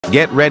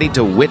Get ready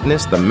to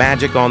witness the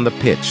magic on the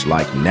pitch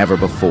like never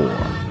before.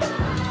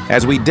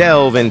 As we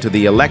delve into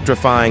the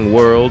electrifying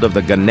world of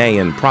the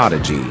Ghanaian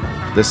prodigy,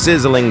 the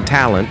sizzling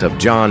talent of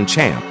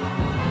Champe,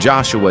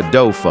 Joshua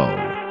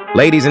Doffoh.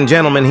 Ladies and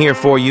gentlemen, here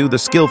for you, the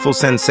skillful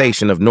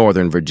sensation of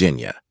Northern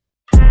Virginia.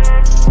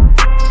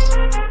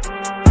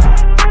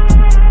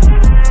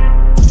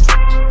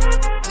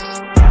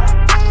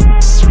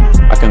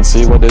 I can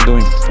see what they're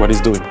doing, what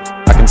he's doing.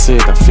 I can see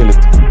it, I feel it.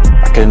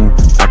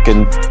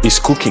 He's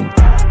cooking.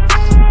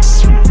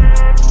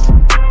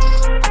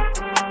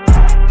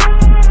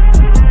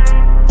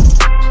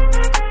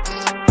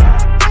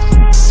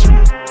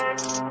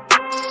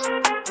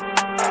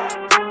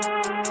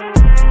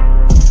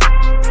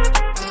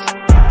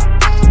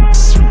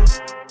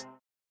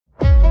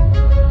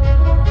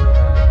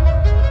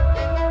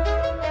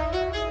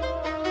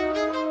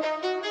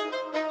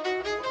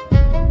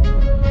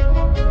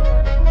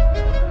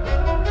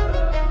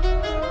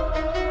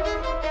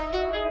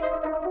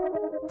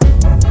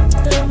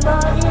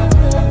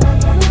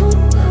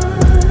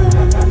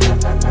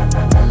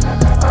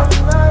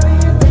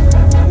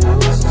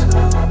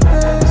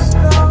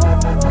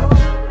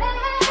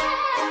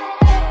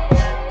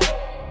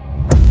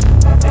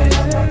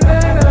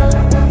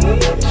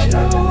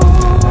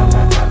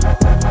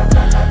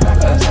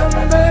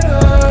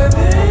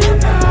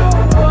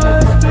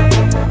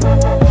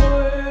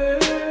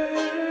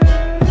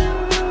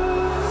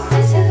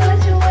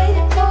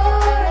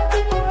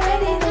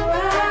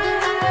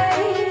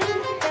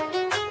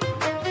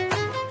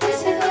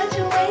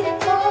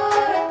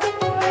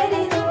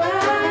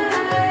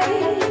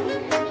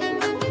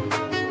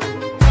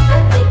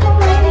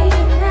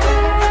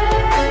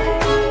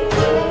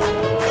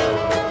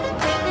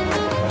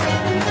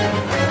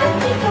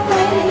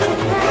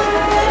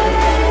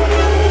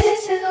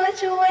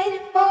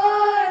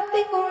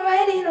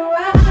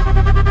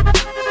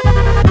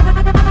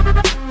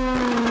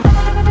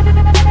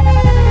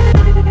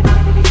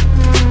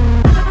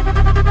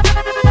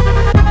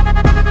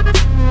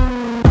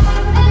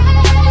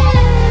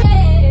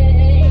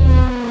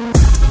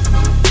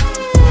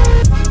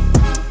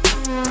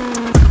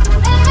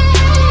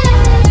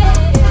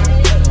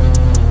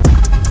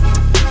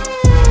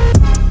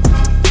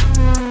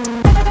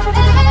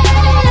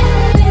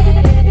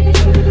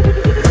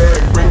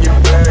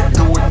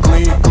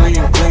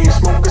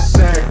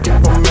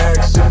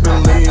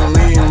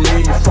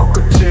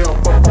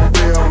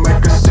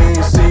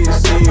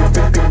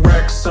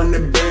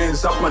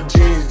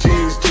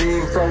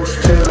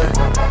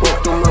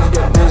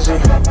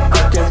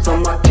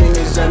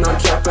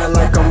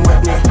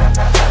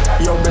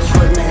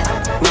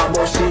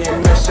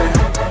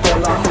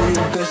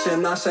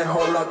 I say,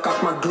 hold up,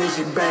 got my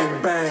glizzy,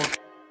 bang, bang.